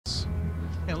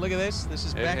Look at this. This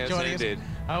is Beck joining us.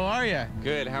 How are you?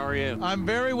 Good. How are you? I'm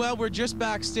very well. We're just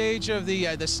backstage of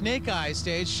the Snake Eyes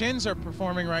stage. Shins are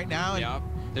performing right now. Yep.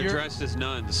 They're dressed as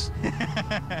nuns.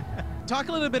 Talk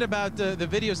a little bit about the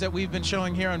videos that we've been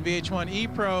showing here on VH1,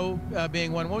 E-Pro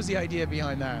being one. What was the idea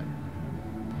behind that?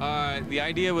 The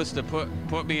idea was to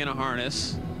put me in a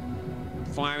harness,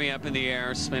 fly me up in the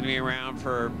air, spin me around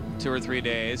for 2 or 3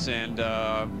 days, and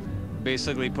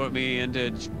basically put me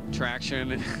into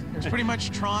traction. It's pretty much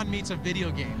Tron meets a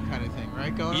video game kind of thing,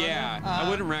 right? Yeah, I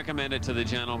wouldn't recommend it to the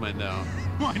gentlemen though.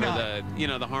 Why not?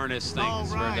 For the harness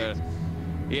things. Oh, right.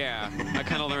 Yeah, I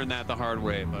kind of learned that the hard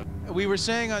way. But we were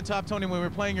saying on Top, Tony, when we were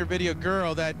playing your video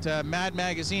Girl, that Mad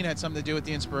Magazine had something to do with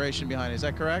the inspiration behind it. Is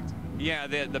that correct? Yeah,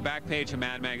 the back page of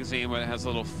Mad Magazine has a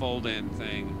little fold-in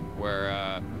thing where,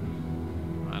 I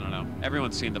don't know,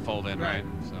 everyone's seen the fold-in, right?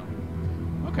 So.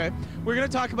 Okay, we're gonna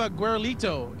talk about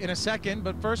Guerolito in a second,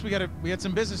 but first we had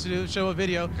some business to do. Show a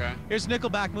video. Okay. Here's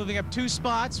Nickelback moving up 2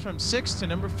 spots from 6 to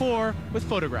number 4 with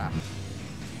Photograph.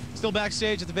 Still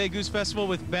backstage at the Vegoose Festival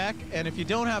with Beck, and if you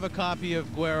don't have a copy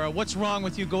of Guero, what's wrong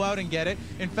with you? Go out and get it.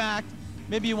 In fact,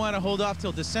 maybe you want to hold off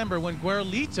till December when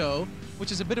Guerolito,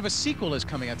 which is a bit of a sequel, is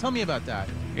coming out. Tell me about that.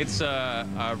 It's a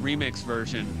remix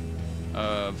version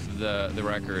of the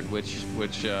record, which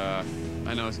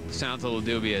I know sounds a little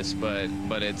dubious, but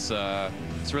it's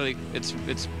really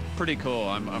pretty cool.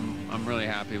 I'm really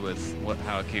happy with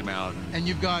how it came out. And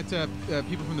you've got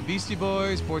people from the Beastie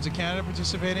Boys, Boards of Canada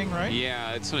participating, right?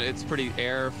 Yeah, it's pretty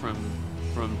Air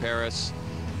from Paris,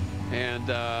 and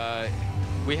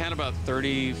we had about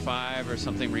 35 or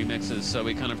something remixes, so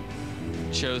we kind of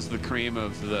chose the cream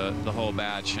of the whole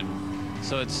batch, and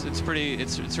so it's really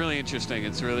interesting.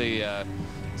 It's really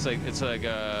it's like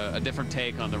a different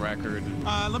take on the record.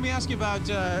 Let me ask you about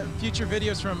future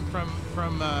videos from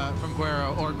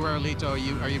Guero or Guerolito. Are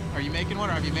you making one,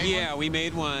 or have you made one? Yeah, we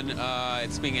made one.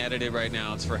 It's being edited right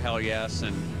now. It's for Hell Yes,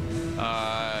 and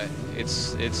I'm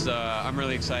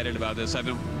really excited about this.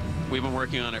 We've been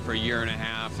working on it for 1.5 years,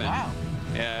 and wow.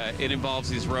 It involves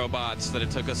these robots that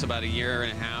it took us about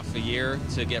 1.5 years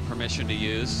to get permission to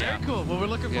use. Very cool. Well, we're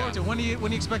looking forward to it. When do you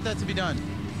expect that to be done?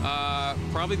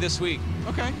 Probably this week.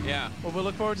 Okay. Yeah. Well, we'll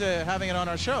look forward to having it on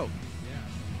our show.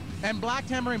 Yeah. And Black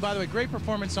Tamarine, by the way, great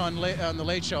performance on the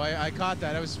Late Show. I caught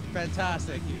that. It was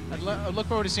fantastic. I'd look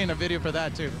forward to seeing a video for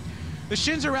that too. The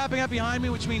Shins are wrapping up behind me,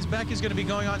 which means Beck is going to be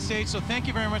going on stage. So thank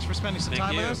you very much for spending some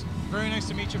time with us. Very nice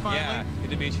to meet you finally. Yeah,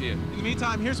 good to meet you. In the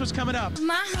meantime, here's what's coming up.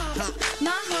 I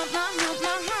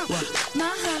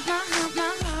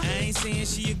ain't saying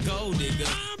she a gold digger,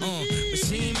 but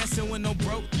she ain't messing with no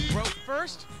broke.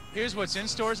 First, here's what's in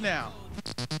stores now.